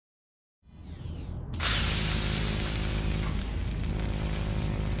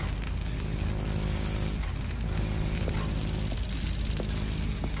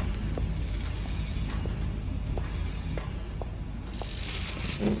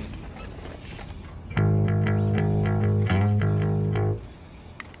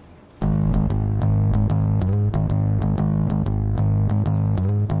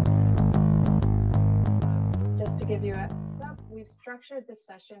structured this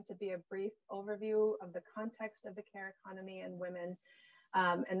session to be a brief overview of the context of the care economy and women.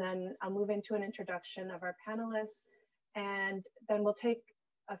 And then I'll move into an introduction of our panelists, and then we'll take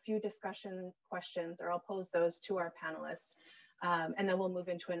a few discussion questions, or I'll pose those to our panelists, and then we'll move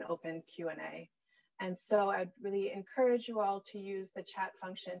into an open Q&A. And so I'd really encourage you all to use the chat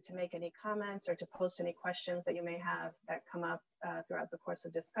function to make any comments or to post any questions that you may have that come up throughout the course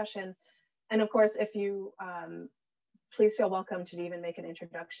of discussion. And of course, if you, please feel welcome to even make an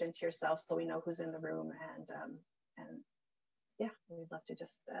introduction to yourself so we know who's in the room, and yeah, we'd love to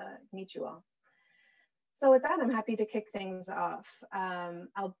just meet you all. So with that, I'm happy to kick things off.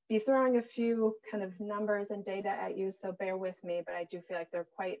 I'll be throwing a few kind of numbers and data at you, so bear with me, but I do feel like they're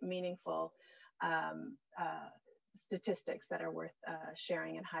quite meaningful statistics that are worth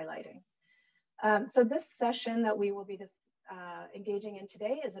sharing and highlighting. So this session that we will be engaging in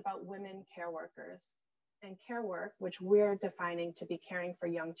today is about women care workers. And care work, which we're defining to be caring for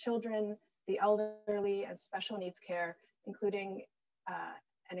young children, the elderly, and special needs care, including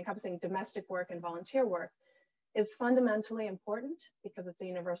and encompassing domestic work and volunteer work, is fundamentally important because it's a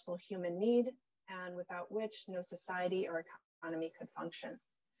universal human need, and without which no society or economy could function.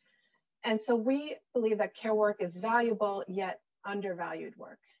 And so we believe that care work is valuable yet undervalued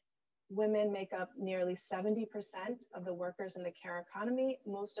work. Women make up nearly 70% of the workers in the care economy,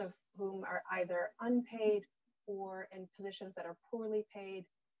 most of whom are either unpaid or in positions that are poorly paid,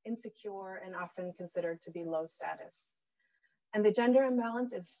 insecure, and often considered to be low status. And the gender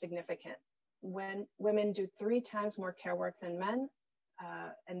imbalance is significant. When women do 3 times more care work than men,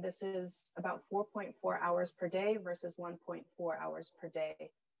 and this is about 4.4 hours per day versus 1.4 hours per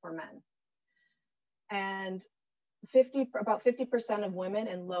day for men. And about 50% of women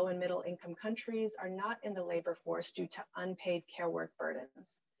in low and middle income countries are not in the labor force due to unpaid care work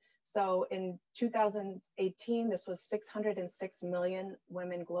burdens. So in 2018, this was 606 million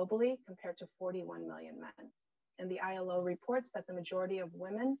women globally compared to 41 million men. And the ILO reports that the majority of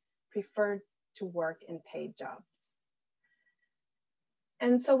women prefer to work in paid jobs.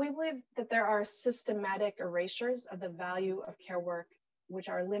 And so we believe that there are systematic erasures of the value of care work, which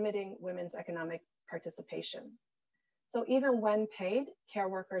are limiting women's economic participation. So even when paid, care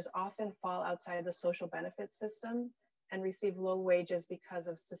workers often fall outside the social benefit system and receive low wages because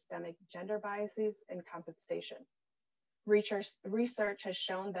of systemic gender biases in compensation. Research has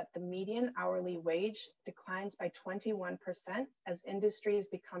shown that the median hourly wage declines by 21% as industries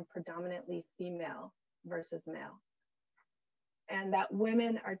become predominantly female versus male. And that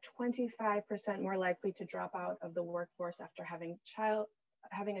women are 25% more likely to drop out of the workforce after having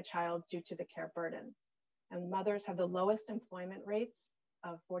a child due to the care burden. And mothers have the lowest employment rates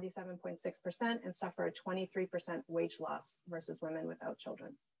of 47.6% and suffer a 23% wage loss versus women without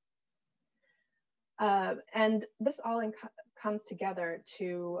children. And this all comes together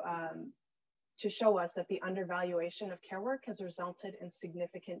to show us that the undervaluation of care work has resulted in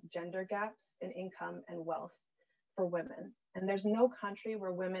significant gender gaps in income and wealth for women. And there's no country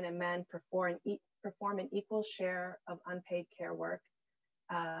where women and men perform an equal share of unpaid care work.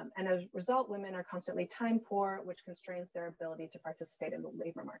 And as a result, women are constantly time poor, which constrains their ability to participate in the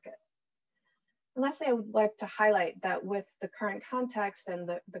labor market. And lastly, I would like to highlight that with the current context and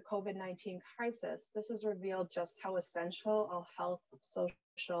the COVID-19 crisis, this has revealed just how essential all health,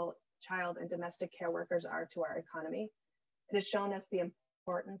 social, child, and domestic care workers are to our economy. It has shown us the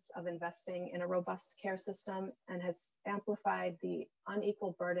importance of investing in a robust care system and has amplified the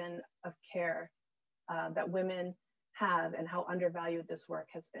unequal burden of care that women have and how undervalued this work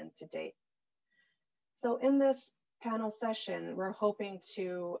has been to date. So in this panel session, we're hoping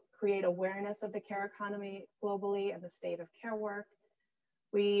to create awareness of the care economy globally and the state of care work.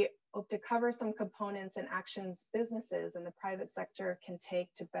 We hope to cover some components and actions businesses and the private sector can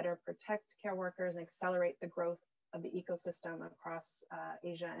take to better protect care workers and accelerate the growth of the ecosystem across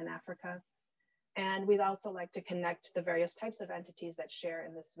Asia and Africa. And we'd also like to connect the various types of entities that share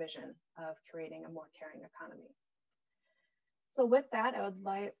in this vision of creating a more caring economy. So with that, I would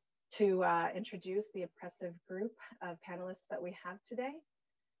like to introduce the impressive group of panelists that we have today.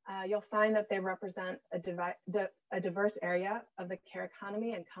 You'll find that they represent a diverse area of the care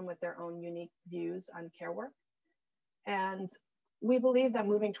economy and come with their own unique views on care work. And we believe that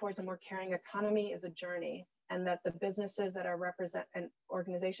moving towards a more caring economy is a journey, and that the businesses that are and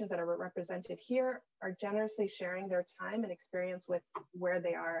organizations that are represented here are generously sharing their time and experience with where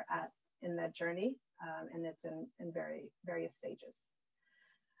they are at in that journey, and it's in various stages.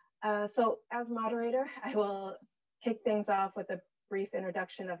 So as moderator, I will kick things off with a brief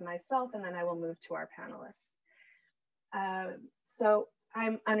introduction of myself, and then I will move to our panelists. So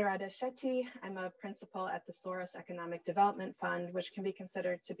I'm Anuradha Shetty. I'm a principal at the Soros Economic Development Fund, which can be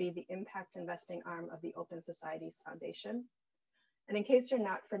considered to be the impact investing arm of the Open Societies Foundation. And in case you're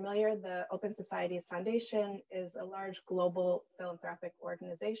not familiar, the Open Societies Foundation is a large global philanthropic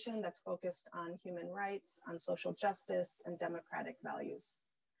organization that's focused on human rights, on social justice, and democratic values.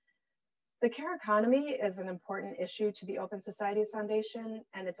 The care economy is an important issue to the Open Societies Foundation,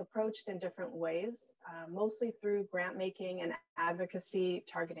 and it's approached in different ways, mostly through grant making and advocacy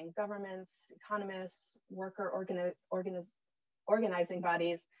targeting governments, economists, worker organizing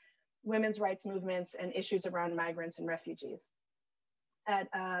bodies, women's rights movements, and issues around migrants and refugees.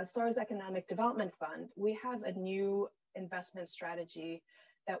 At Soros Economic Development Fund, we have a new investment strategy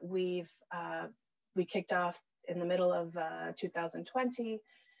that we kicked off in the middle of 2020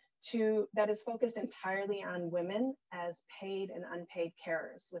 that is focused entirely on women as paid and unpaid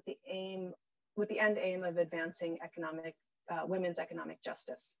carers, with the end aim of advancing women's economic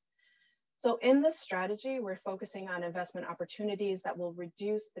justice. So in this strategy, we're focusing on investment opportunities that will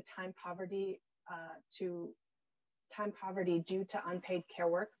reduce the time poverty due to unpaid care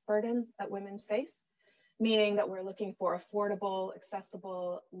work burdens that women face, meaning that we're looking for affordable,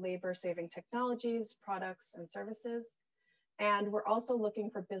 accessible, labor-saving technologies, products, and services. And we're also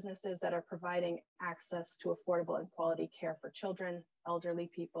looking for businesses that are providing access to affordable and quality care for children, elderly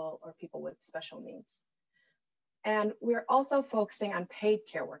people, or people with special needs. And we're also focusing on paid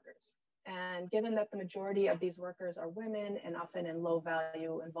care workers. And given that the majority of these workers are women and often in low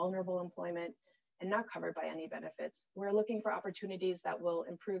value and vulnerable employment and not covered by any benefits, we're looking for opportunities that will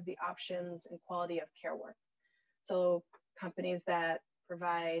improve the options and quality of care work. So companies that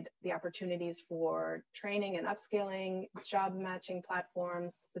provide the opportunities for training and upskilling, job matching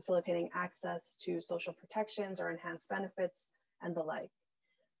platforms, facilitating access to social protections or enhanced benefits, and the like.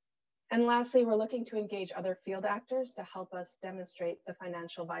 And lastly, we're looking to engage other field actors to help us demonstrate the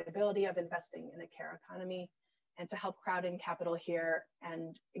financial viability of investing in a care economy and to help crowd in capital here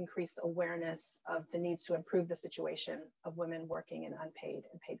and increase awareness of the needs to improve the situation of women working in unpaid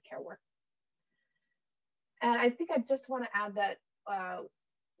and paid care work. And I think I just want to add that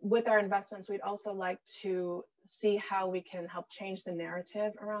with our investments, we'd also like to see how we can help change the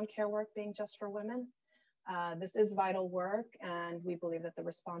narrative around care work being just for women. This is vital work, and we believe that the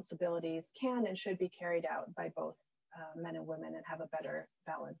responsibilities can and should be carried out by both men and women and have a better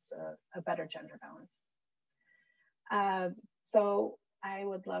balance, a better gender balance. So I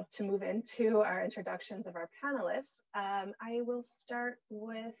would love to move into our introductions of our panelists. I will start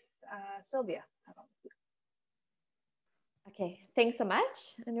with Sylvia. How about you? Okay, thanks so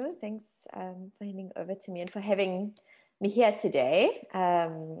much, Anu. Thanks for handing over to me and for having me here today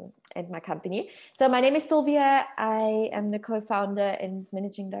at my company. So my name is Sylvia. I am the co-founder and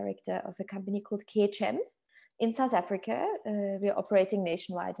managing director of a company called CareChem in South Africa. We're operating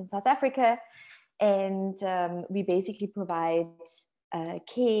nationwide in South Africa, and we basically provide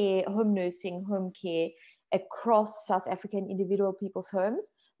care, home nursing, home care across South African individual people's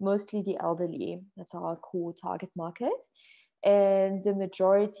homes, mostly the elderly. That's our core target market. And the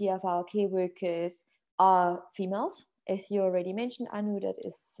majority of our care workers are females. As you already mentioned, Anu, that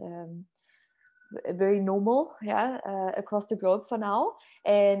is very normal, yeah, across the globe for now.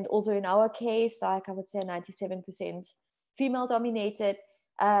 And also in our case, like I would say 97% female dominated.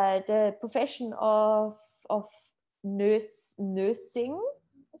 The profession of nursing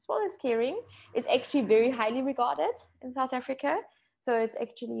as well as caring is actually very highly regarded in South Africa. So it's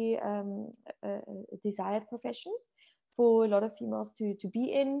actually a desired profession for a lot of females to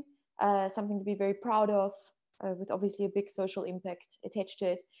be in, something to be very proud of, with obviously a big social impact attached to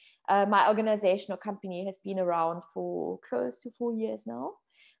it. My organization or company has been around for close to 4 years now.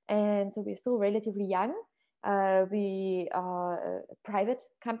 And so we're still relatively young. We are a private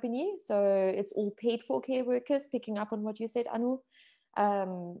company, so it's all paid for care workers, picking up on what you said, Anu.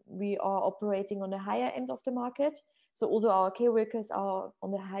 We are operating on the higher end of the market. So also our care workers are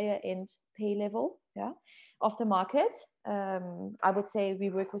on the higher end pay level, yeah, of the market. I would say we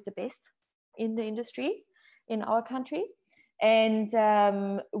work with the best in the industry in our country. And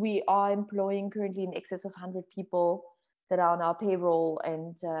we are employing currently in excess of 100 people that are on our payroll,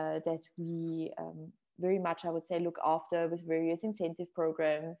 and that we very much, I would say, look after with various incentive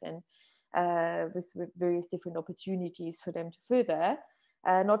programs and with various different opportunities for them to further,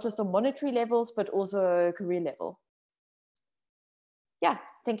 not just on monetary levels, but also career level. Yeah,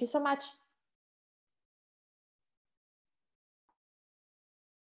 thank you so much.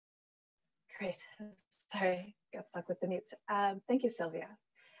 Great. Sorry, got stuck with the mute. Thank you, Sylvia.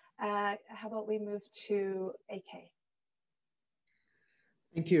 How about we move to AK?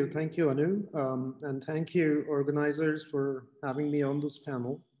 Thank you, Anu, and thank you, organizers, for having me on this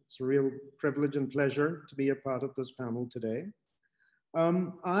panel. It's a real privilege and pleasure to be a part of this panel today.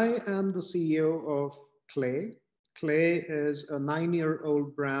 I am the CEO of Clay. Clay is a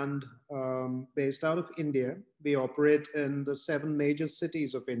 9-year-old brand based out of India. We operate in the 7 major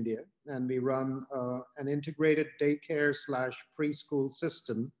cities of India, and we run an integrated daycare / preschool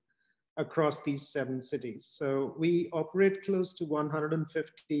system across these 7 cities. So we operate close to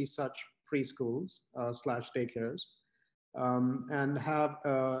 150 such preschools / daycares, and have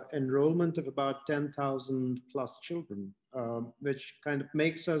enrollment of about 10,000 plus children, which kind of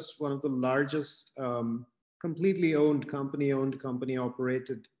makes us one of the largest completely owned, company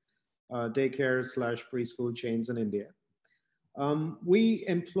operated daycare / preschool chains in India. We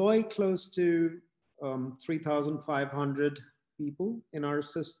employ close to 3,500 people in our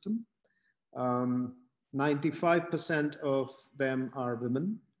system. 95% of them are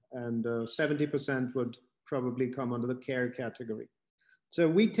women, and 70% would probably come under the care category. So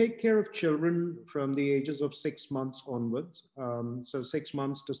we take care of children from the ages of 6 months onwards, so 6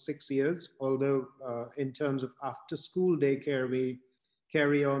 months to 6 years, although in terms of after school daycare, we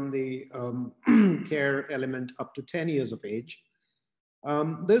carry on the care element up to 10 years of age.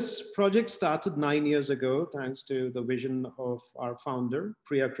 This project started 9 years ago, thanks to the vision of our founder,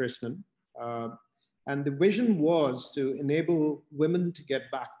 Priya Krishnan. And the vision was to enable women to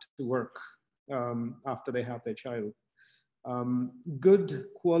get back to work after they have their child.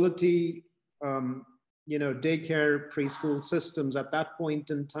 Good quality, daycare preschool systems at that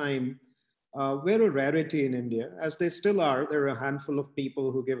point in time were a rarity in India, as they still are. There are a handful of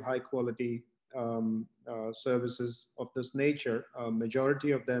people who give high quality services of this nature.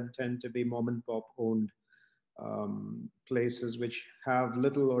 Majority of them tend to be mom and pop owned places which have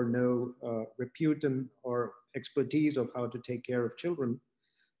little or no repute or expertise of how to take care of children.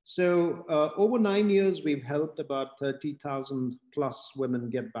 So over 9 years, we've helped about 30,000 plus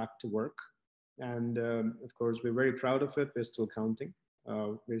women get back to work. And of course, we're very proud of it. We're still counting.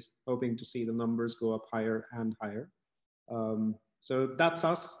 We're hoping to see the numbers go up higher and higher. So that's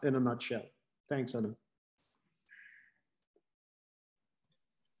us in a nutshell. Thanks, Anu.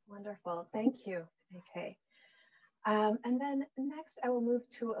 Wonderful, thank you, AK. And then next I will move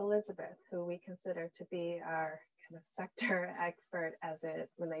to Elizabeth, who we consider to be our kind of sector expert as it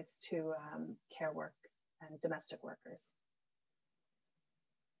relates to care work and domestic workers.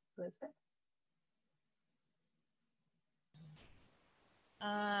 Elizabeth?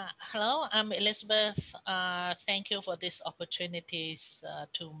 Hello, I'm Elizabeth. Thank you for these opportunities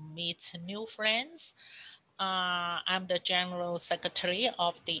to meet new friends. I'm the General Secretary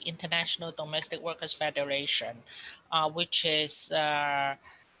of the International Domestic Workers Federation, which is a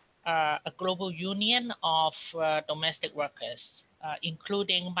global union of domestic workers,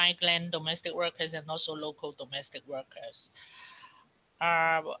 including migrant domestic workers and also local domestic workers.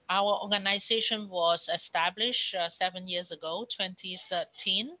 Our organization was established 7 years ago,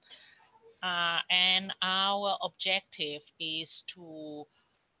 2013, and our objective is to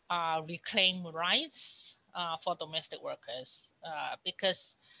reclaim rights for domestic workers,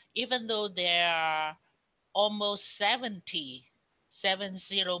 because even though there are almost 70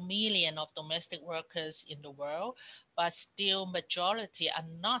 million of domestic workers in the world, but still majority are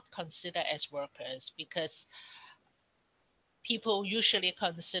not considered as workers, because people usually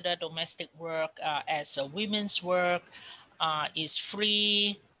consider domestic work as a women's work, is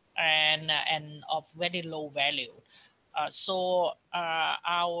free and of very low value. So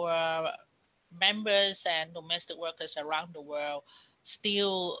our members and domestic workers around the world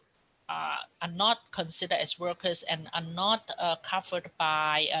still are not considered as workers and are not covered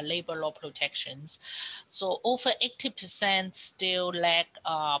by labor law protections. So over 80% still lack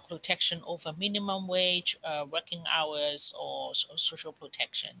protection over minimum wage, working hours, or social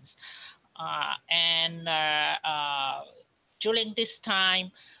protections. During this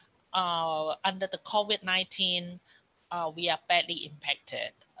time, under the COVID-19, we are badly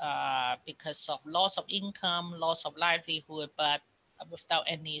impacted because of loss of income, loss of livelihood, but without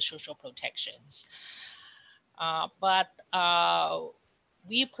any social protections. But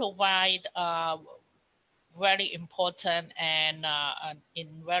we provide very important and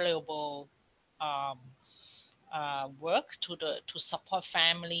invaluable work to support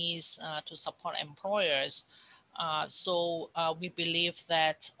families, to support employers. So we believe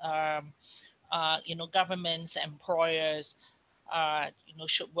that governments, employers,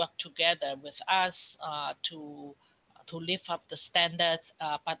 should work together with us to lift up the standards,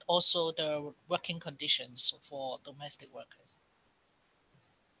 but also the working conditions for domestic workers.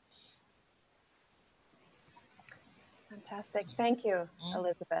 Fantastic. Thank you,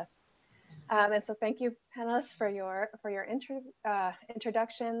 Elizabeth. And so thank you, panelists, for your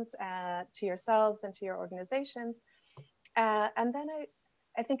introductions to yourselves and to your organizations. And then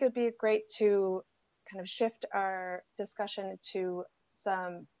I think it would be great to kind of shift our discussion to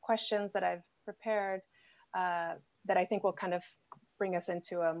some questions that I've prepared that I think will kind of bring us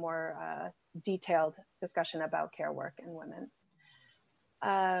into a more detailed discussion about care work and women.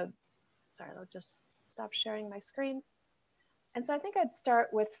 Sorry, I'll just stop sharing my screen. And so I think I'd start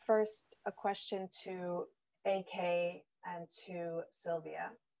with first a question to AK and to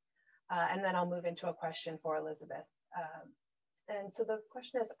Sylvia, and then I'll move into a question for Elizabeth. And so the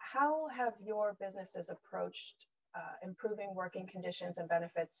question is, how have your businesses approached improving working conditions and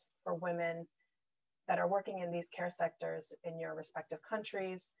benefits for women that are working in these care sectors in your respective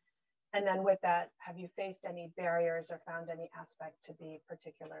countries? And then with that, have you faced any barriers or found any aspect to be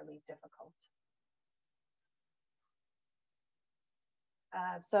particularly difficult?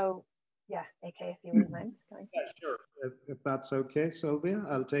 So yeah, AK, if you wouldn't mind going first. Yeah, sure. If that's okay, Sylvia,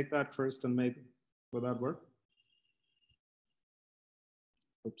 I'll take that first and maybe, will that work?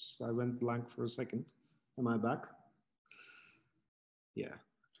 Oops, I went blank for a second. Am I back? Yeah,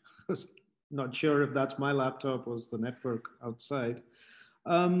 not sure if that's my laptop or the network outside.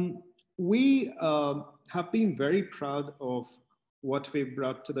 We have been very proud of what we've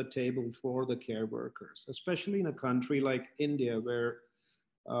brought to the table for the care workers, especially in a country like India, where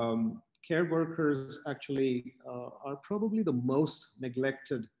care workers actually are probably the most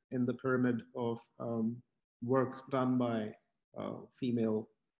neglected in the pyramid of work done by female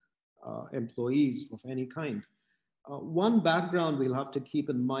employees of any kind. One background we'll have to keep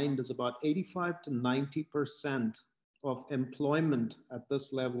in mind is about 85 to 90% of employment at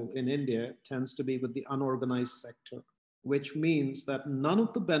this level in India tends to be with the unorganized sector, which means that none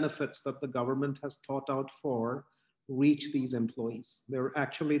of the benefits that the government has thought out for reach these employees. They're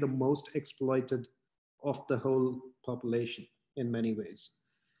actually the most exploited of the whole population in many ways.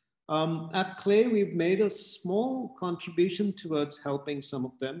 At CLAY, we've made a small contribution towards helping some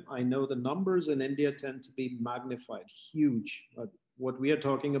of them. I know the numbers in India tend to be magnified, huge. But what we are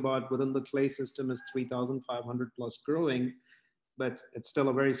talking about within the CLAY system is 3,500 plus growing, but it's still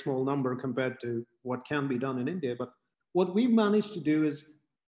a very small number compared to what can be done in India. But what we've managed to do is,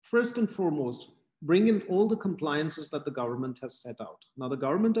 first and foremost, bring in all the compliances that the government has set out. Now, the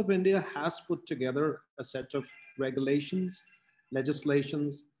government of India has put together a set of regulations,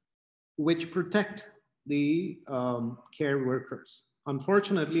 legislations, which protect the care workers.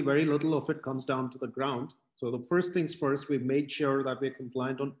 Unfortunately, very little of it comes down to the ground. So the first things first, we've made sure that we're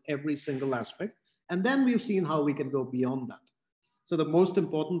compliant on every single aspect. And then we've seen how we can go beyond that. So the most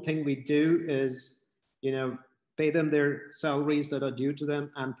important thing we do is, pay them their salaries that are due to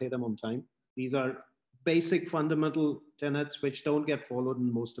them and pay them on time. These are basic fundamental tenets which don't get followed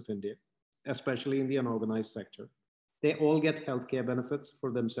in most of India, especially in the unorganized sector. They all get healthcare benefits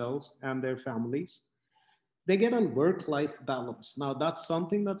for themselves and their families. They get a work-life balance. Now, that's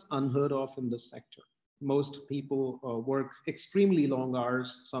something that's unheard of in this sector. Most people work extremely long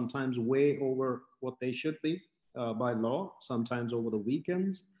hours, sometimes way over what they should be by law, sometimes over the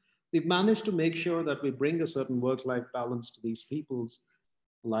weekends. We've managed to make sure that we bring a certain work-life balance to these people's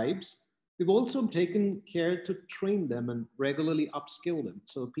lives. We've also taken care to train them and regularly upskill them.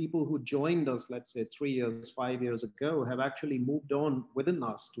 So people who joined us, let's say 3 years, 5 years ago, have actually moved on within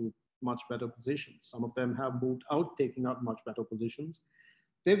us to much better positions. Some of them have moved out, taking out much better positions.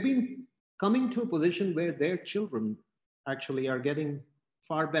 They've been coming to a position where their children actually are getting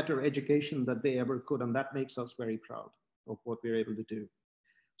far better education than they ever could. And that makes us very proud of what we're able to do.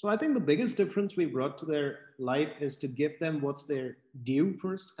 So I think the biggest difference we brought to their life is to give them what's their due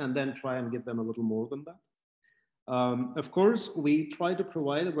first, and then try and give them a little more than that. Of course, we try to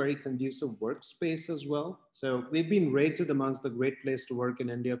provide a very conducive workspace as well. So we've been rated amongst the great place to work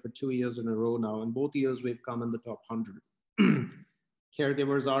in India for 2 years in a row now. And both years we've come in the top 100.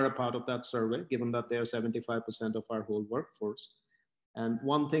 Caregivers are a part of that survey, given that they are 75% of our whole workforce. And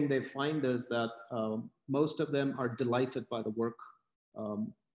one thing they find is that most of them are delighted by the work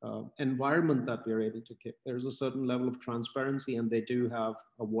environment that we're able to keep. There's a certain level of transparency, and they do have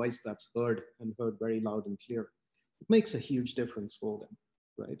a voice that's heard, and heard very loud and clear. It makes a huge difference for them,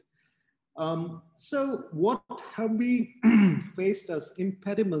 right? So what have we faced as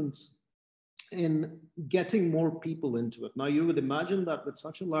impediments in getting more people into it? Now, you would imagine that with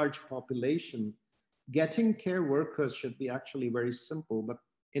such a large population, getting care workers should be actually very simple, but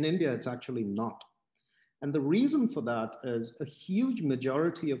in India, it's actually not. And the reason for that is a huge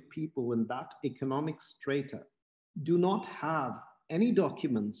majority of people in that economic strata do not have any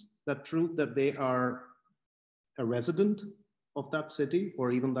documents that prove that they are a resident of that city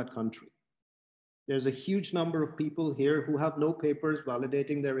or even that country. There's a huge number of people here who have no papers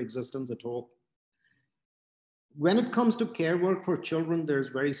validating their existence at all. When it comes to care work for children, there's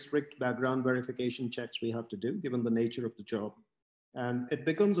very strict background verification checks we have to do, given the nature of the job. And it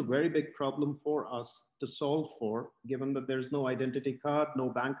becomes a very big problem for us to solve for, given that there's no identity card, no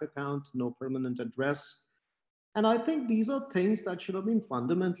bank account, no permanent address. And I think these are things that should have been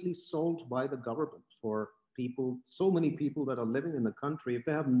fundamentally solved by the government for people, so many people that are living in the country. If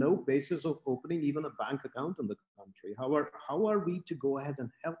they have no basis of opening even a bank account in the country, how are we to go ahead and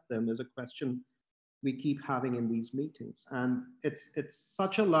help them is a question we keep having in these meetings. And it's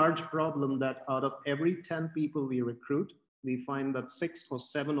such a large problem that out of every 10 people we recruit, we find that 6 or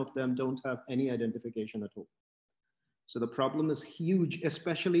 7 of them don't have any identification at all. So the problem is huge,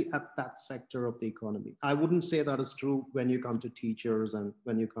 especially at that sector of the economy. I wouldn't say that is true when you come to teachers and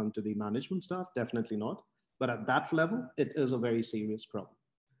when you come to the management staff, definitely not. But at that level, it is a very serious problem.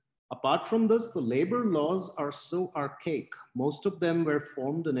 Apart from this, the labor laws are so archaic. Most of them were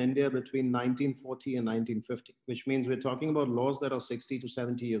formed in India between 1940 and 1950, which means we're talking about laws that are 60 to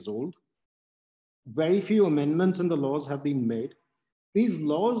 70 years old. Very few amendments in the laws have been made. These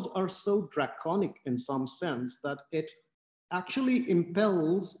laws are so draconic in some sense that it actually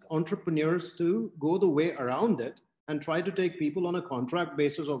impels entrepreneurs to go the way around it and try to take people on a contract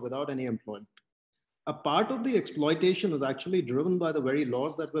basis or without any employment. A part of the exploitation is actually driven by the very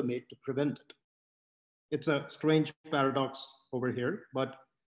laws that were made to prevent it. It's a strange paradox over here, but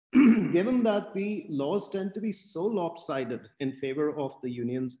given that the laws tend to be so lopsided in favor of the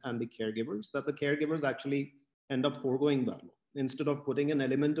unions and the caregivers, that the caregivers actually end up foregoing that law. Instead of putting an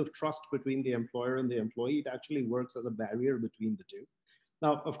element of trust between the employer and the employee, it actually works as a barrier between the two.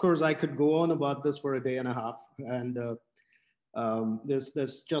 Now, of course, I could go on about this for a day and a half, and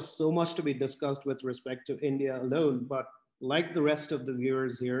there's just so much to be discussed with respect to India alone. But like the rest of the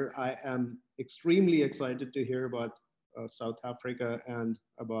viewers here, I am extremely excited to hear about South Africa and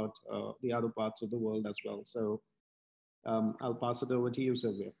about the other parts of the world as well. So I'll pass it over to you,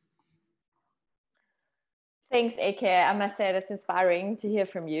 Sylvia. Thanks, Eke. I must say that's inspiring to hear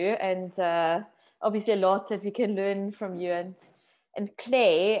from you, and obviously a lot that we can learn from you and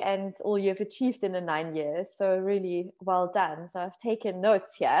Clay and all you've achieved in the 9 years. So really well done. So I've taken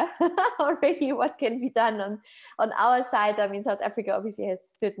notes here already what can be done on our side. I mean, South Africa obviously has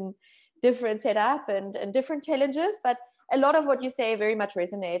certain different setup and different challenges, but a lot of what you say very much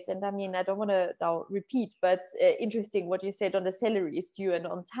resonates. And I mean, I don't want to now repeat, but interesting what you said on the salaries due and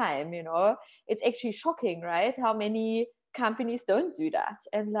on time, you know, it's actually shocking, right? How many companies don't do that.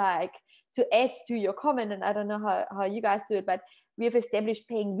 And like, to add to your comment, and I don't know how you guys do it, but we have established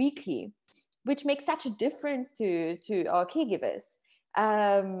paying weekly, which makes such a difference to our caregivers.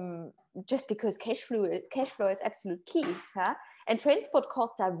 Just because cash flow is absolute key, huh? And transport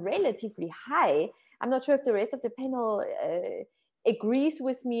costs are relatively high. I'm not sure if the rest of the panel agrees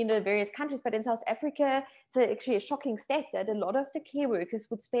with me in the various countries, but in South Africa, it's actually a shocking stat that a lot of the care workers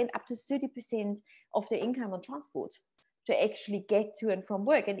would spend up to 30% of their income on transport to actually get to and from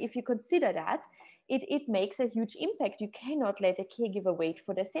work. And if you consider that, it makes a huge impact. You cannot let a caregiver wait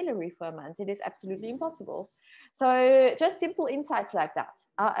for their salary for a month. It is absolutely impossible. So just simple insights like that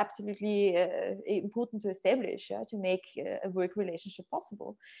are absolutely important to establish, to make a work relationship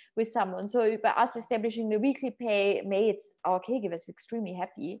possible with someone. So by us establishing the weekly pay made our caregivers extremely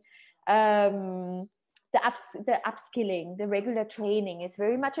happy. The upskilling, the regular training is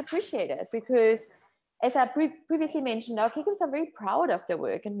very much appreciated because, as I previously mentioned, our caregivers are very proud of their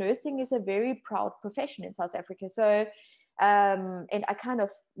work, and nursing is a very proud profession in South Africa. So, and I kind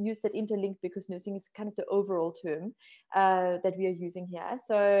of use that interlinked because nursing is kind of the overall term that we are using here.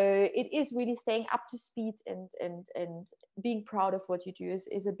 So it is really staying up to speed and being proud of what you do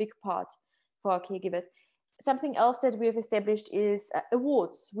is a big part for our caregivers. Something else that we have established is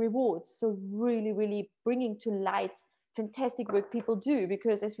awards, rewards. So really, really bringing to light fantastic work people do,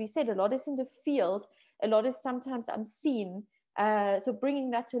 because as we said, a lot is in the field, a lot is sometimes unseen. So bringing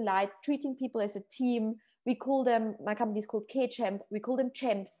that to light, treating people as a team. We call them, my company is called Care Champ, we call them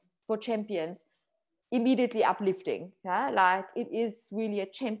champs for champions, immediately uplifting. Yeah? Like, it is really a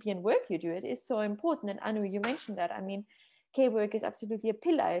champion work you do. It is so important. And Anu, you mentioned that. I mean, care work is absolutely a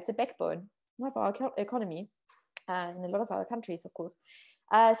pillar. It's a backbone of our economy in a lot of our countries, of course.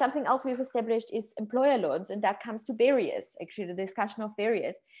 Something else we've established is employer loans, and that comes to barriers, actually, the discussion of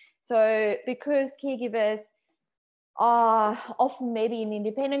barriers. So because caregivers are often maybe in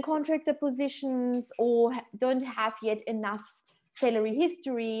independent contractor positions or don't have yet enough salary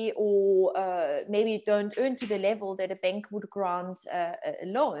history, or maybe don't earn to the level that a bank would grant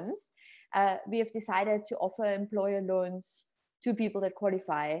loans, we have decided to offer employer loans to people that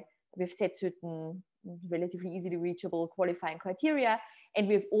qualify. We've set certain relatively easily reachable qualifying criteria, and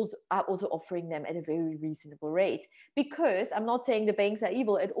we've also offering them at a very reasonable rate. Because I'm not saying the banks are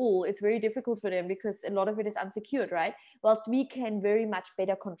evil at all. It's very difficult for them because a lot of it is unsecured, right? Whilst we can very much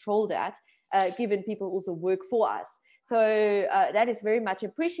better control that, given people also work for us. So that is very much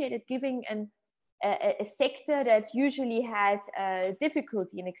appreciated, giving a sector that usually had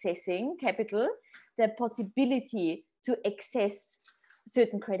difficulty in accessing capital the possibility to access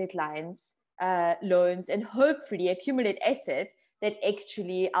certain credit lines, loans, and hopefully accumulate assets that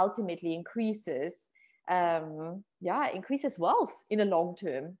actually ultimately increases wealth in the long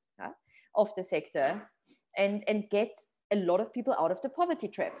term of the sector, and get a lot of people out of the poverty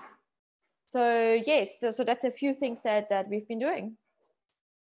trap. So yes, so that's a few things that we've been doing.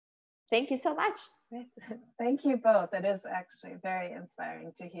 Thank you so much. Thank you both. It is actually very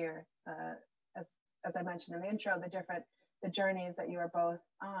inspiring to hear, as I mentioned in the intro, the journeys that you are both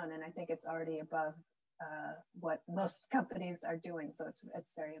on, and I think it's already above what most companies are doing. So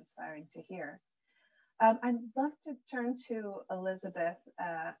it's very inspiring to hear. I'd love to turn to Elizabeth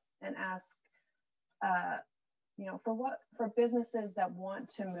and ask, for businesses that want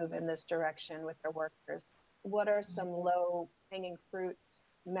to move in this direction with their workers, what are some low-hanging fruit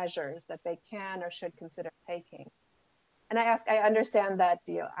measures that they can or should consider taking? And I understand that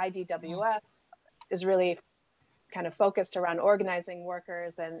IDWF is really kind of focused around organizing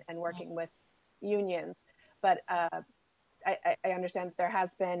workers and working with unions, but I understand that there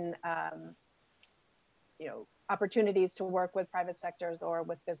has been opportunities to work with private sectors or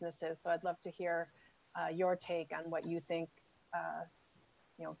with businesses. So I'd love to hear your take on what you think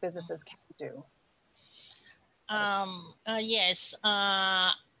businesses can do. Yes,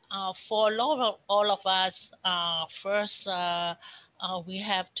 for all of us, first we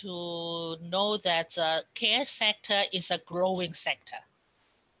have to know that care sector is a growing sector.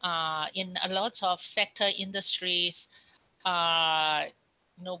 In a lot of sector industries, we are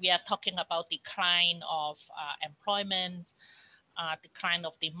talking about decline of employment, decline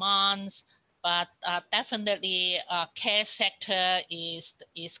of demands, but definitely care sector is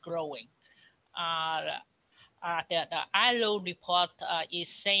growing. The ILO report is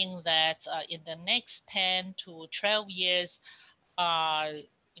saying that in the next 10 to 12 years,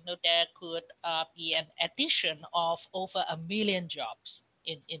 there could be an addition of over 1 million jobs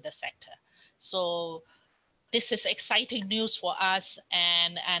in the sector. So this is exciting news for us,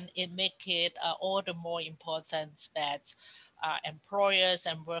 and it makes it all the more important that employers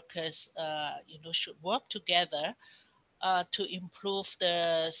and workers should work together to improve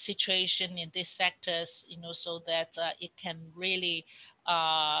the situation in these sectors, so that it can really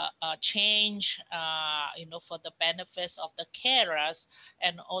change, for the benefits of the carers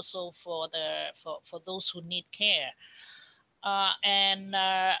and also for those who need care. And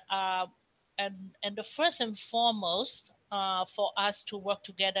the first and foremost for us to work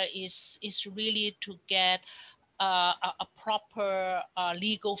together is really to get a proper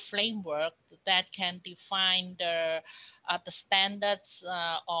legal framework that can define the standards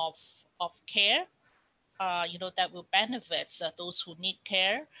of care, that will benefit those who need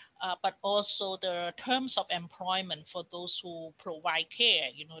care, but also the terms of employment for those who provide care,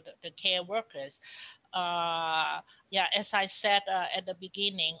 the care workers. As I said at the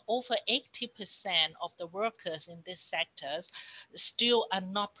beginning, over 80% of the workers in these sectors still are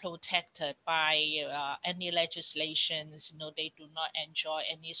not protected by any legislations. They do not enjoy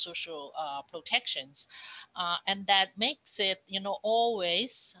any social protections, and that makes it,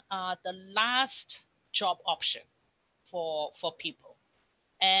 always the last job option for people.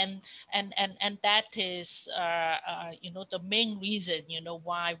 And that is the main reason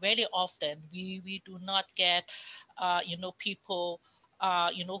why very often we do not get people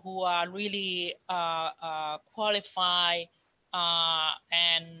who are really qualified,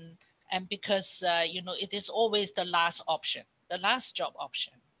 and because it is always the last option, the last job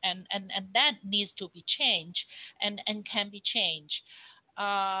option, and that needs to be changed and can be changed.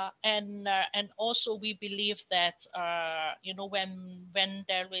 And also we believe that when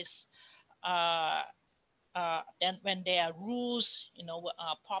there is then when there are rules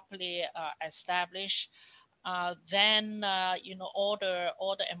properly established, then all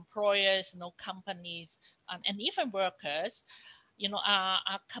the employers, companies, and even workers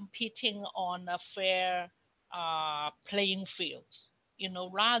are competing on a fair playing field,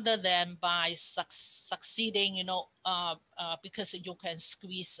 rather than by succeeding, because you can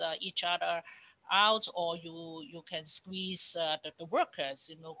squeeze each other out, or you can squeeze the workers,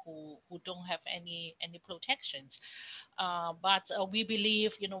 who don't have any protections. But we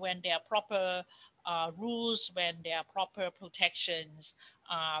believe, when there are proper rules, when there are proper protections,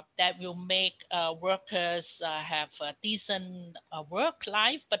 that will make workers have a decent work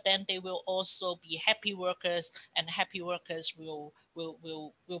life, but then they will also be happy workers, and happy workers will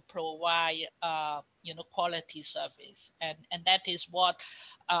provide quality service, and that is what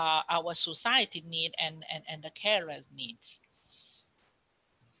our society need and the carers needs.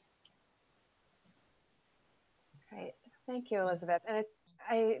 Great, thank you, Elizabeth. And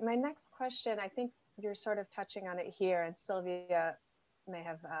my next question, I think you're sort of touching on it here, and Sylvia may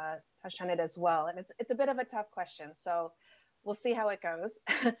have touched on it as well. And it's a bit of a tough question, so we'll see how it goes.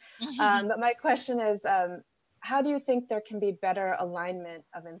 But my question is, how do you think there can be better alignment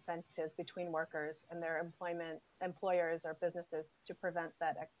of incentives between workers and their employers or businesses to prevent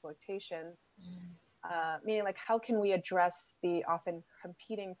that exploitation? Meaning, like, how can we address the often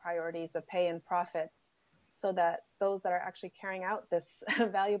competing priorities of pay and profits, so that those that are actually carrying out this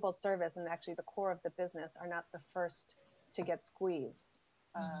valuable service and actually the core of the business are not the first to get squeezed,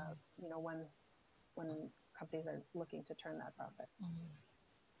 when companies are looking to turn that profit?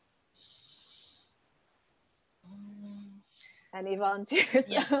 Any volunteers?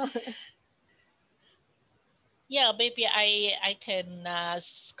 Yeah. Yeah, maybe I can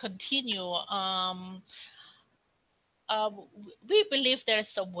continue. We believe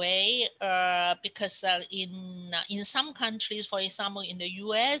there's a way, because in some countries, for example, in the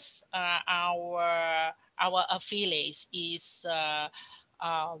US, our affiliates is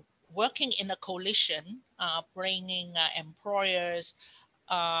working in a coalition, bringing employers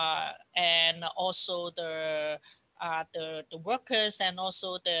and also the workers and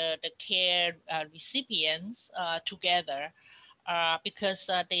also the care recipients together, because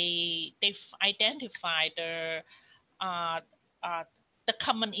they've identified the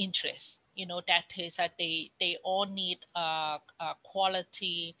common interest, that is that they all need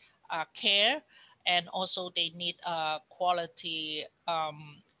quality care, and also they need quality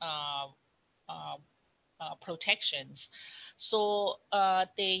protections. So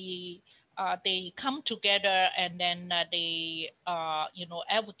they come together, and then they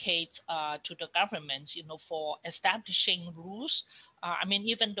advocate to the governments, for establishing rules. I mean,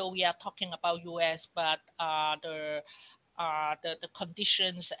 even though we are talking about US, but the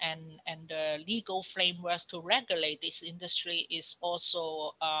conditions and the legal frameworks to regulate this industry is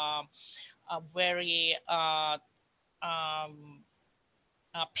also very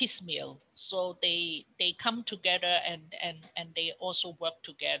piecemeal. So they come together and they also work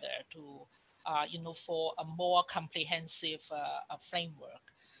together to for a more comprehensive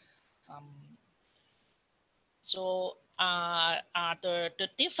framework. So the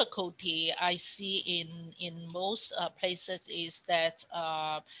difficulty I see in most places is that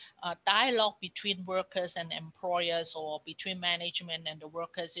dialogue between workers and employers, or between management and the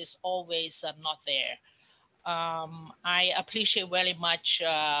workers, is always not there. I appreciate very much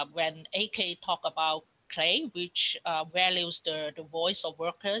when AK talk about CLAY, which values the voice of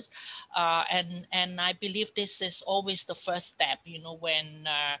workers, and I believe this is always the first step.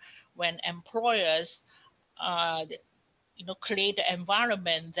 When employers create an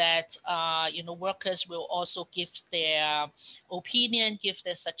environment that workers will also give their opinion, give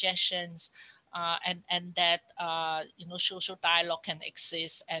their suggestions, and that social dialogue can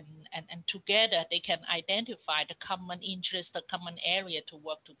exist, and together they can identify the common interest, the common area to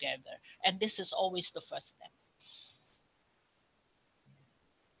work together. And this is always the first step.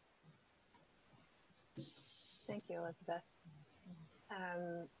 Thank you, Elizabeth.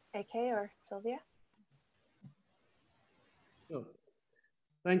 AK or Sylvia? Sure.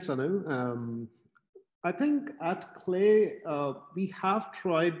 Thanks, Anu. I think at CLAY, we have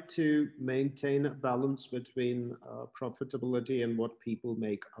tried to maintain a balance between profitability and what people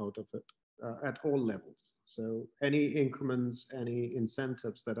make out of it at all levels. So any increments, any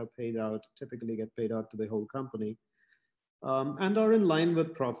incentives that are paid out typically get paid out to the whole company and are in line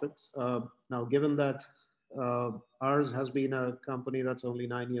with profits. Now, given that ours has been a company that's only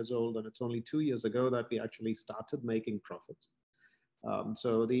 9 years old, and it's only 2 years ago that we actually started making profits.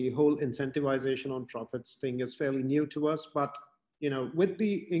 So the whole incentivization on profits thing is fairly new to us, but with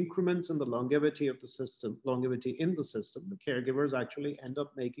the increments and the longevity of the system, longevity in the system, the caregivers actually end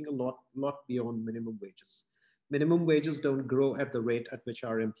up making a lot beyond minimum wages. Minimum wages don't grow at the rate at which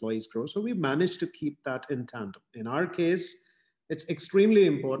our employees grow. So we managed to keep that in tandem. In our case, it's extremely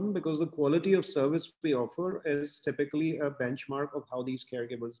important because the quality of service we offer is typically a benchmark of how these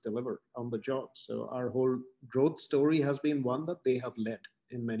caregivers deliver on the job. So our whole growth story has been one that they have led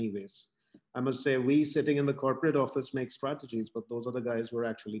in many ways. I must say, we sitting in the corporate office make strategies, but those are the guys who are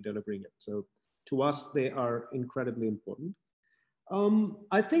actually delivering it. So to us, they are incredibly important.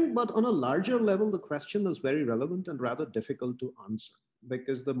 I think, but on a larger level, the question is very relevant and rather difficult to answer,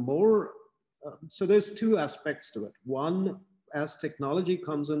 because the more, so there's two aspects to it. One, as technology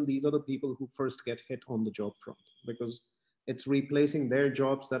comes in, these are the people who first get hit on the job front, because it's replacing their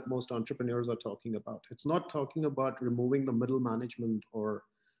jobs that most entrepreneurs are talking about. It's not talking about removing the middle management or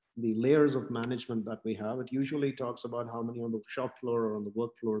the layers of management that we have. It usually talks about how many on the shop floor or on the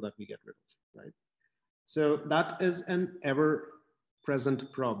work floor that we get rid of, right? So that is an ever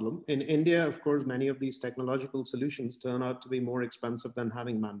present problem. In India, of course, many of these technological solutions turn out to be more expensive than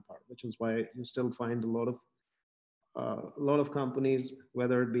having manpower, which is why you still find a lot of companies,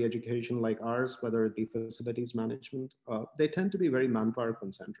 whether it be education like ours, whether it be facilities management, they tend to be very manpower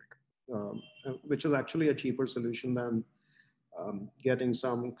concentric, which is actually a cheaper solution than getting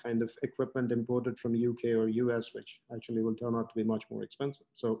some kind of equipment imported from UK or US, which actually will turn out to be much more expensive.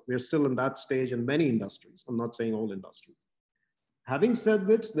 So we're still in that stage in many industries. I'm not saying all industries. Having said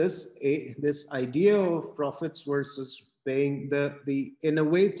which, this idea of profits versus paying, the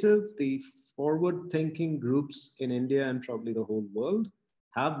innovative, the forward-thinking groups in India and probably the whole world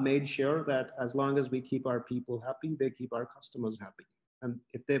have made sure that as long as we keep our people happy, they keep our customers happy. And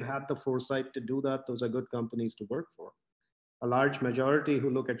if they've had the foresight to do that, those are good companies to work for. A large majority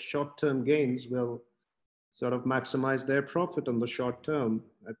who look at short-term gains will sort of maximize their profit in the short term.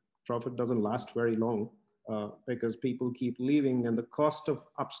 That profit doesn't last very long. Because people keep leaving, and the cost of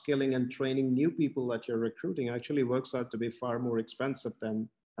upskilling and training new people that you're recruiting actually works out to be far more expensive than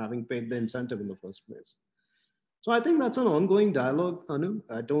having paid the incentive in the first place. So I think that's an ongoing dialogue, Anu.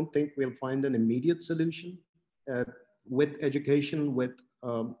 I don't think we'll find an immediate solution. With education, with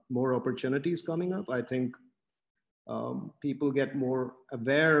more opportunities coming up, I think people get more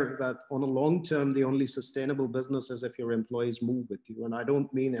aware that on a long term, the only sustainable business is if your employees move with you. And I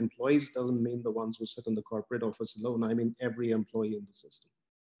don't mean employees, doesn't mean the ones who sit in the corporate office alone. I mean every employee in the system.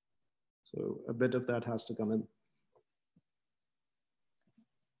 So a bit of that has to come in.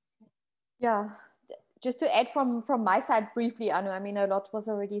 Yeah, just to add from my side briefly, Anu, I mean, a lot was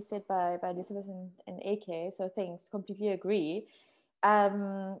already said by Elizabeth and AK, so thanks, completely agree.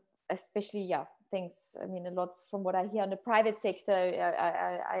 Especially, yeah, thanks. I mean, a lot from what I hear in the private sector,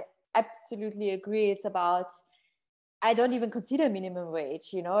 I absolutely agree. It's about, I don't even consider minimum wage,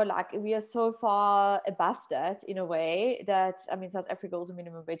 you know, like we are so far above that in a way that, I mean, South Africa also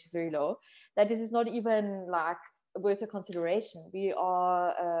minimum wage is very low, that this is not even like worth a consideration. We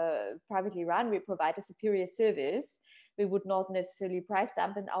are privately run, we provide a superior service. We would not necessarily price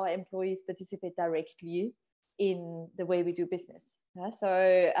dump, and our employees participate directly in the way we do business. Yeah? So,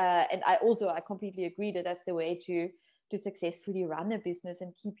 and I completely agree that that's the way to successfully run a business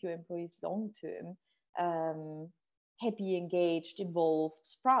and keep your employees long term happy, engaged,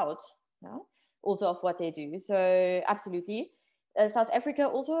 involved, proud, yeah? Also of what they do. So absolutely. South Africa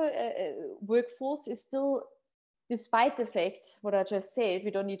also workforce is still, despite the fact what I just said,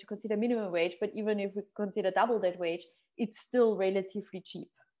 we don't need to consider minimum wage, but even if we consider double that wage, it's still relatively cheap,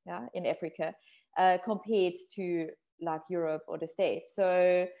 yeah, in Africa compared to like Europe or the States.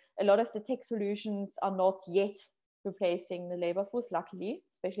 So a lot of the tech solutions are not yet replacing the labor force, luckily,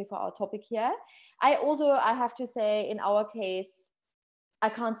 especially for our topic here. I have to say, in our case, I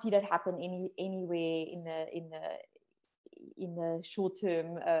can't see that happen anywhere in the short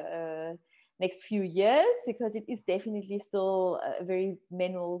term next few years, because it is definitely still a very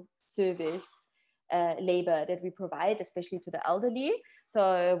manual service labor that we provide, especially to the elderly.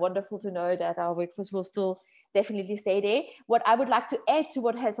 So wonderful to know that our workforce will still definitely stay there. What I would like to add to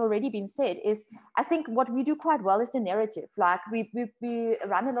what has already been said is, I think what we do quite well is the narrative. Like we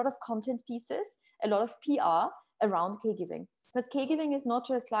run a lot of content pieces, a lot of PR around caregiving, because caregiving is not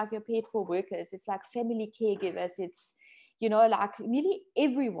just like you're paid for workers, it's like family caregivers. It's, you know, like nearly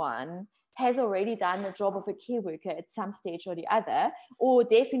everyone has already done the job of a care worker at some stage or the other, or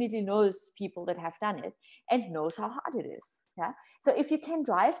definitely knows people that have done it and knows how hard it is. Yeah. So if you can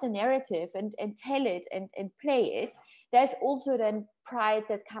drive the narrative and tell it and play it, there's also then pride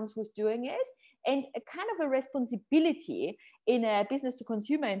that comes with doing it, and a kind of a responsibility in a business to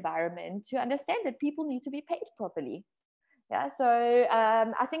consumer environment to understand that people need to be paid properly. Yeah. So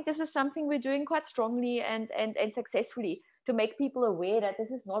I think this is something we're doing quite strongly and successfully to make people aware that this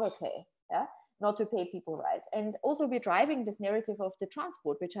is not okay. Yeah, not to pay people right. And also we're driving this narrative of the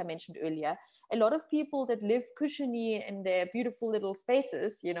transport, which I mentioned earlier. A lot of people that live cushiony in their beautiful little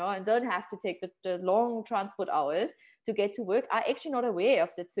spaces, you know, and don't have to take the long transport hours to get to work, are actually not aware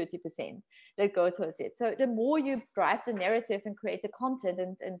of that 30% that go towards it. So the more you drive the narrative and create the content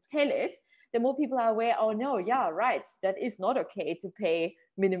and tell it, the more people are aware, oh no, yeah, right, that is not okay to pay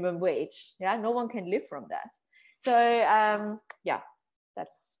minimum wage. Yeah, no one can live from that. So yeah,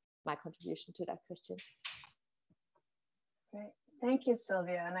 that's my contribution to that question. Great. Thank you,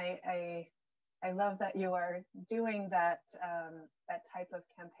 Sylvia. And I love that you are doing that, that type of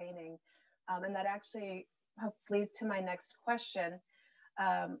campaigning. And that actually helps lead to my next question,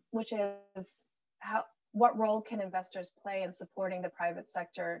 which is what role can investors play in supporting the private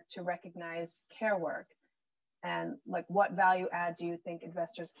sector to recognize care work? And like, what value add do you think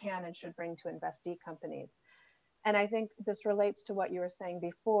investors can and should bring to investee companies? And I think this relates to what you were saying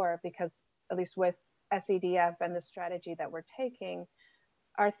before, because at least with SEDF and the strategy that we're taking,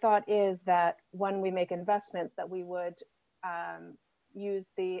 our thought is that when we make investments, that we would use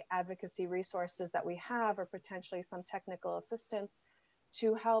the advocacy resources that we have, or potentially some technical assistance,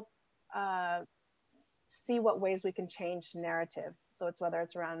 to help see what ways we can change narrative. So it's whether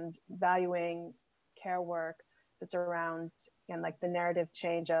it's around valuing care work, it's around, again, like the narrative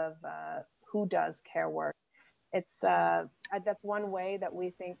change of who does care work. It's that's one way that we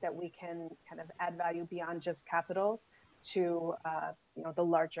think that we can kind of add value beyond just capital to you know, the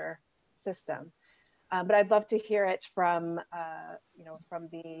larger system. But I'd love to hear it from you know, from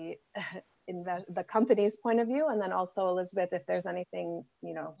the company's point of view, and then also Elizabeth, if there's anything,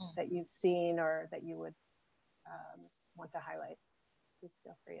 you know, that you've seen or that you would want to highlight, please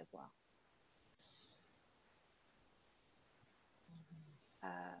feel free as well.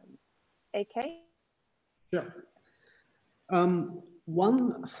 AK? Sure.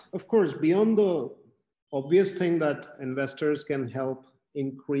 One, of course, beyond the obvious thing that investors can help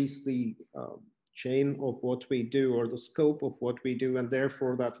increase the chain of what we do, or the scope of what we do, and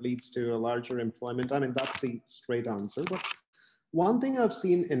therefore that leads to a larger employment. I mean, that's the straight answer. But one thing I've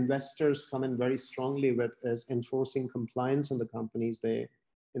seen investors come in very strongly with is enforcing compliance in the companies they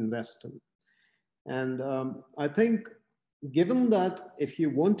invest in. And I think, given that if you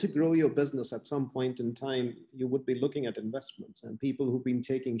want to grow your business at some point in time, you would be looking at investments, and people who've been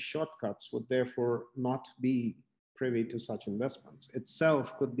taking shortcuts would therefore not be privy to such investments.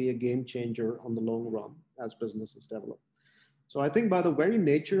 Itself could be a game changer on the long run as businesses develop. So I think by the very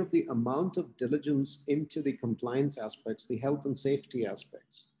nature of the amount of diligence into the compliance aspects, the health and safety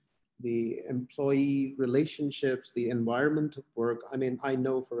aspects, the employee relationships, the environment of work, I mean, I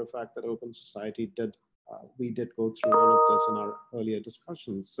know for a fact that Open Society we did go through all of this in our earlier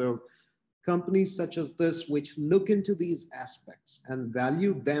discussions. So companies such as this, which look into these aspects and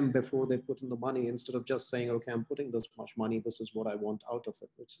value them before they put in the money, instead of just saying, okay, I'm putting this much money, this is what I want out of it,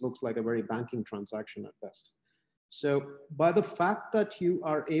 which looks like a very banking transaction at best. So by the fact that you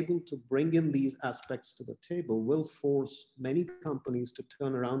are able to bring in these aspects to the table will force many companies to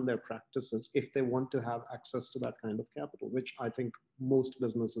turn around their practices if they want to have access to that kind of capital, which I think most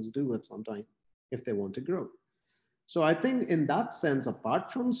businesses do at some time if they want to grow. So I think in that sense, apart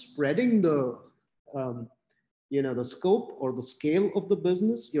from spreading the, you know, the scope or the scale of the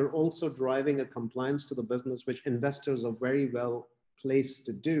business, you're also driving a compliance to the business, which investors are very well placed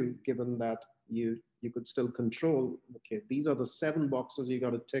to do, given that you could still control, okay, these are the 7 boxes you got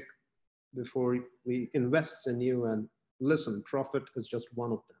to tick before we invest in you, and listen, profit is just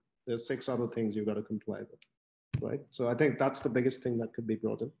one of them. There's 6 other things you got to comply with, right? So I think that's the biggest thing that could be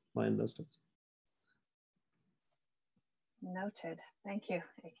brought in by investors. Noted. Thank you,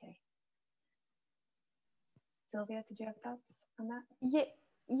 AK. Sylvia, did you have thoughts on that?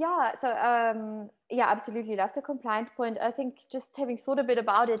 Yeah. So yeah, absolutely. Love the compliance point. I think just having thought a bit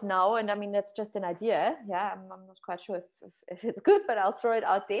about it now, and I mean, that's just an idea. Yeah, I'm not quite sure if it's good, but I'll throw it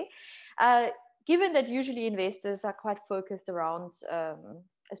out there. Given that usually investors are quite focused around a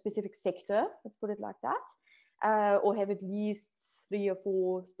specific sector, let's put it like that, or have at least 3 or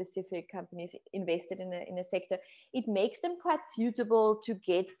 4 specific companies invested in a sector, it makes them quite suitable to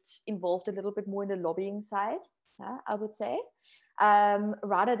get involved a little bit more in the lobbying side, I would say,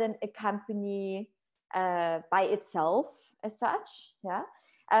 rather than a company by itself as such.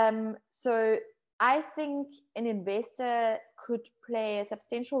 So I think an investor could play a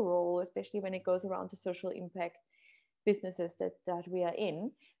substantial role, especially when it goes around the social impact businesses that we are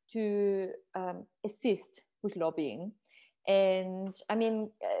in, to assist with lobbying. And I mean,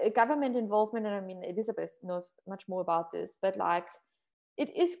 government involvement, and I mean, Elizabeth knows much more about this, but like,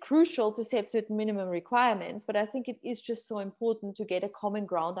 it is crucial to set certain minimum requirements, but I think it is just so important to get a common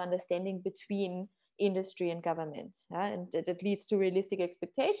ground understanding between industry and government, and that leads to realistic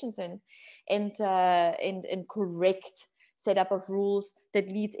expectations and correct setup of rules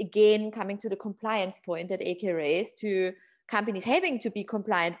that leads, again, coming to the compliance point that AK raised, to companies having to be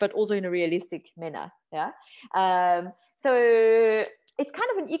compliant, but also in a realistic manner. So it's kind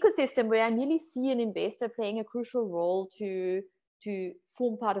of an ecosystem where I really see an investor playing a crucial role to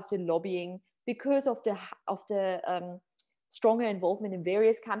form part of the lobbying because of the stronger involvement in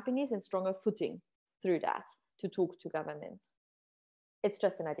various companies and stronger footing through that to talk to governments. It's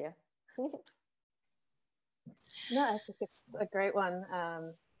just an idea. No, I think it's a great one.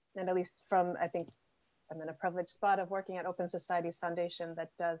 And at least from, I think I'm in a privileged spot of working at Open Societies Foundation that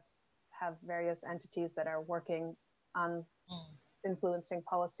does have various entities that are working on influencing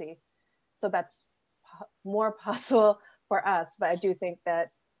policy. So that's more possible for us, but I do think that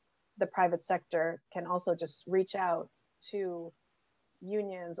the private sector can also just reach out to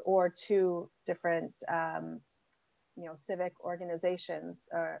unions or to different civic organizations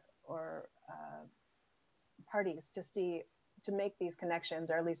or parties to make these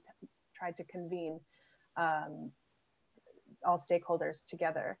connections, or at least try to convene all stakeholders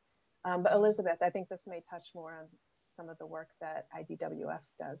together. But Elizabeth, I think this may touch more on some of the work that IDWF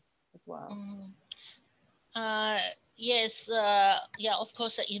does as well. Yes, yeah, of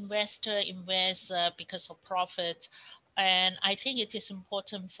course, the investor invests because of profit. And I think it is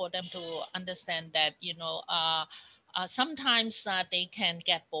important for them to understand that, sometimes they can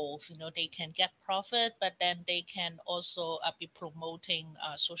get both, they can get profit, but then they can also be promoting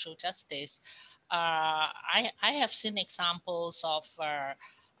social justice. I have seen examples of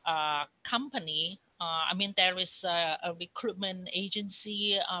company. I mean, there is a recruitment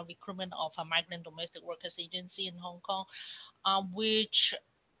agency, recruitment of a migrant domestic workers agency in Hong Kong, which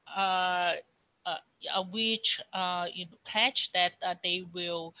pledge that they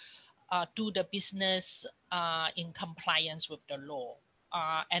will do the business in compliance with the law.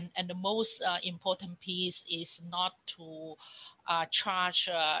 And the most important piece is not to charge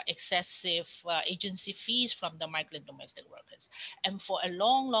excessive agency fees from the migrant domestic workers. And for a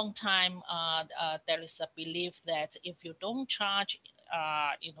long time, there is a belief that if you don't charge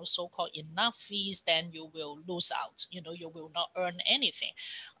so-called enough fees, then you will lose out, you will not earn anything.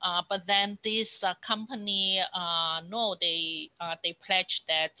 But then this company, no, they pledge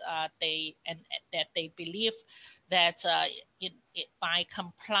that they believe that by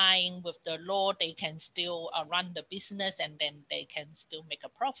complying with the law, they can still run the business, and then they can still make a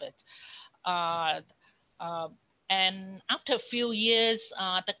profit. And after a few years,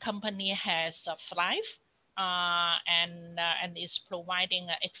 the company has thrived. And is providing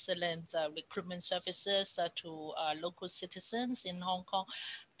excellent recruitment services to local citizens in Hong Kong,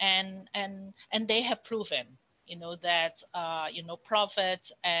 and they have proven, that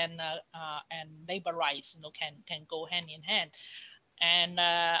profit and labor rights, can go hand in hand,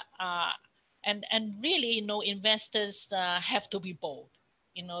 and really, investors have to be bold.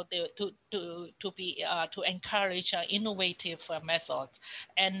 To encourage innovative methods.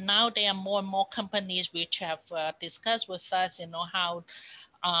 And now there are more and more companies which have discussed with us, how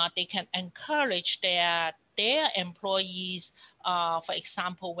they can encourage their employees, for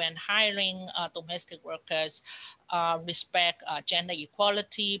example, when hiring domestic workers, respect gender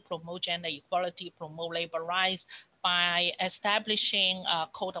equality, promote labor rights, by establishing a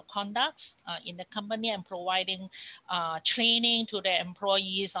code of conduct in the company and providing training to the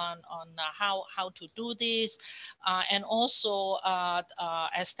employees on how to do this, and also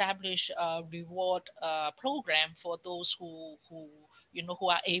establish a reward program for those who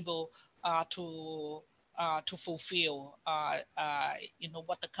are able to fulfill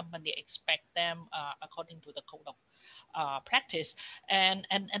what the company expect them according to the code of practice, and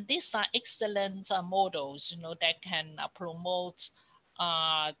these are excellent models, that can promote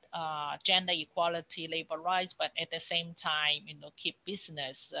gender equality, labor rights, but at the same time, keep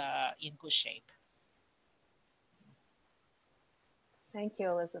business in good shape. Thank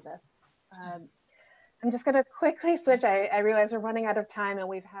you, Elizabeth. I'm just going to quickly switch. I realize we're running out of time, and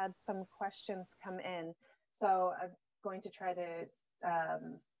we've had some questions come in, so I'm going to try to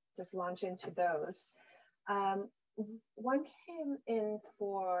just launch into those. One came in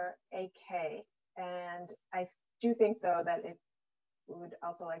for AK, and I do think, though, that it would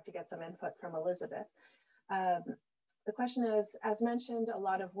also like to get some input from Elizabeth. The question is, as mentioned, a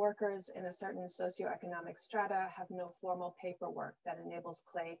lot of workers in a certain socioeconomic strata have no formal paperwork that enables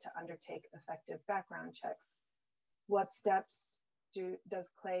CLAY to undertake effective background checks. What steps does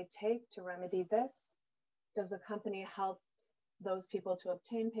CLAY take to remedy this? Does the company help those people to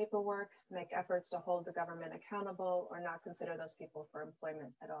obtain paperwork, make efforts to hold the government accountable, or not consider those people for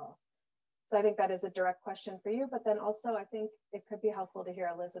employment at all? So I think that is a direct question for you, but then also I think it could be helpful to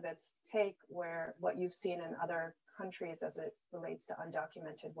hear Elizabeth's take what you've seen in other countries as it relates to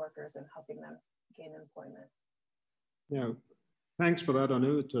undocumented workers and helping them gain employment. Yeah, thanks for that,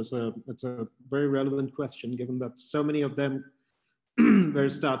 Anu. It's a very relevant question, given that so many of them were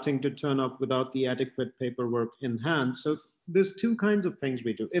starting to turn up without the adequate paperwork in hand. So there's two kinds of things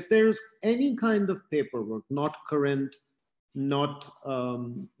we do. If there's any kind of paperwork, not current, not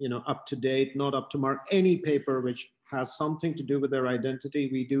up to date, not up to mark, any paper which has something to do with their identity,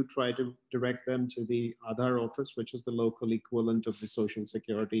 we do try to direct them to the Aadhaar office, which is the local equivalent of the Social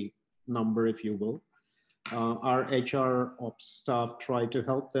Security number, if you will. Our HR ops staff try to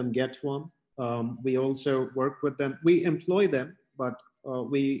help them get one. We also work with them. We employ them, but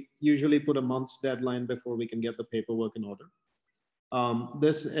we usually put a month's deadline before we can get the paperwork in order.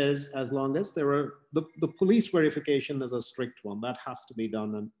 This is as long as there are, the police verification is a strict one. That has to be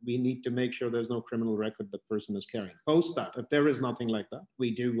done, and we need to make sure there's no criminal record the person is carrying. Post that, if there is nothing like that,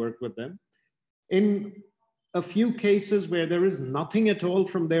 we do work with them. In a few cases where there is nothing at all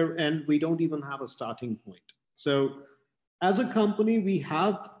from their end, we don't even have a starting point. So as a company, we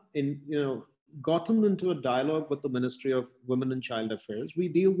have gotten into a dialogue with the Ministry of Women and Child Affairs. We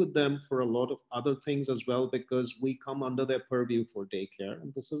deal with them for a lot of other things as well, because we come under their purview for daycare.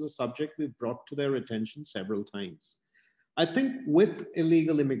 And this is a subject we've brought to their attention several times. I think with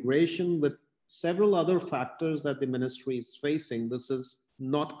illegal immigration, with several other factors that the ministry is facing, this is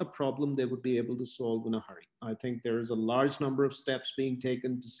not a problem they would be able to solve in a hurry. I think there is a large number of steps being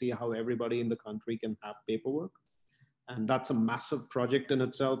taken to see how everybody in the country can have paperwork. And that's a massive project in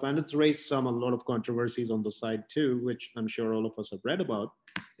itself. And it's raised a lot of controversies on the side too, which I'm sure all of us have read about.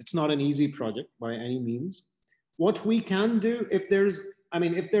 It's not an easy project by any means. What we can do, if there's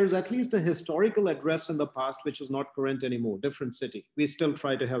at least a historical address in the past, which is not current anymore, different city, we still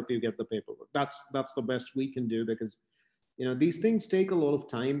try to help you get the paperwork. That's the best we can do, because these things take a lot of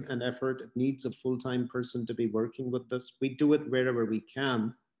time and effort. It needs a full-time person to be working with this. We do it wherever we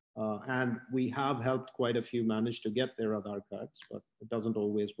can. And we have helped quite a few manage to get their Aadhaar cards, but it doesn't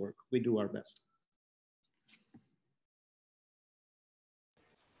always work. We do our best.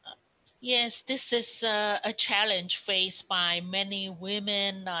 Yes, this is a challenge faced by many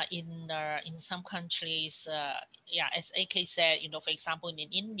women in some countries. Yeah, as AK said, for example, in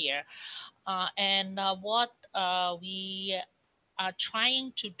India, and what we are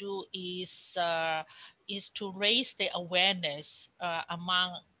trying to do is to raise the awareness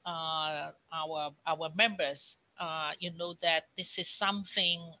among our members. That this is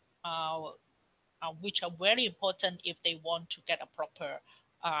something which are very important if they want to get a proper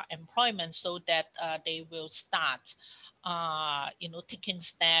employment, so that they will start, taking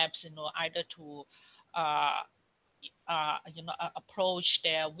steps, either to approach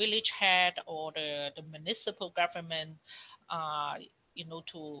their village head or the municipal government,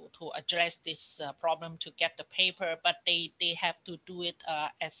 to address this problem, to get the paper, but they have to do it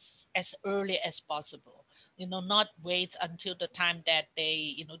as early as possible. Not wait until the time that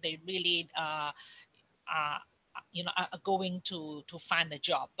they really are going to find a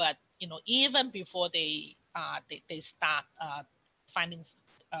job. But even before they start finding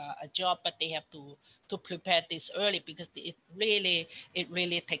a job, but they have to prepare this early, because it really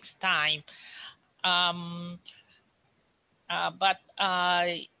takes time.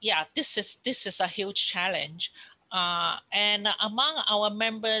 Yeah, this is a huge challenge, and among our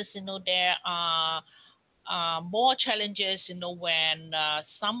members, there are more challenges, when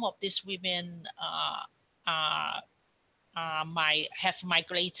some of these women might have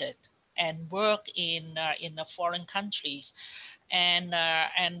migrated and work in the foreign countries, and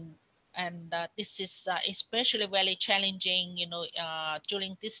this is especially very challenging,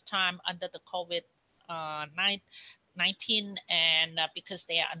 during this time under the COVID-19, and because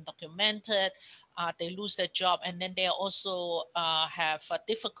they are undocumented, they lose their job, and then they also have a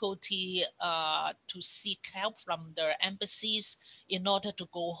difficulty to seek help from their embassies in order to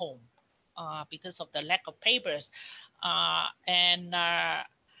go home, because of the lack of papers. And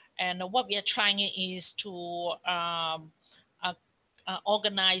what we are trying is to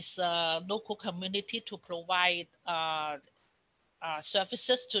organize a local community to provide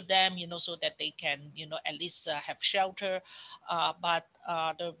services to them, so that they can, at least have shelter. But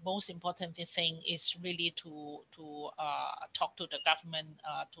the most important thing is really to talk to the government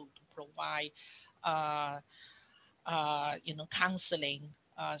to provide, counseling,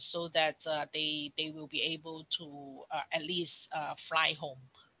 so that they will be able to at least fly home,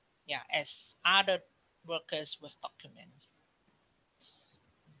 yeah, as other workers with documents.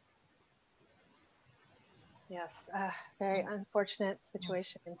 Yes, very unfortunate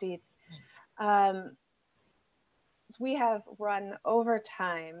situation indeed. We have run over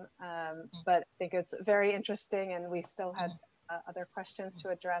time, but I think it's very interesting, and we still had other questions to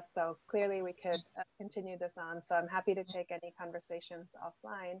address. So clearly we could continue this on. So I'm happy to take any conversations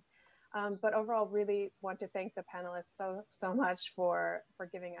offline. But overall, really want to thank the panelists so much for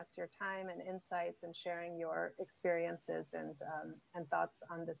giving us your time and insights and sharing your experiences and thoughts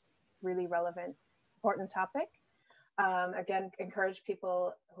on this really relevant, important topic. Again, encourage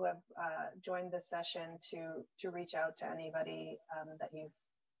people who have joined this session to reach out to anybody that you've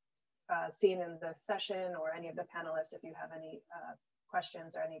seen in the session or any of the panelists if you have any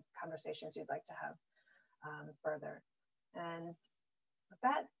questions or any conversations you'd like to have further. And with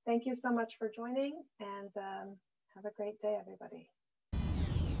that, thank you so much for joining, and have a great day, everybody.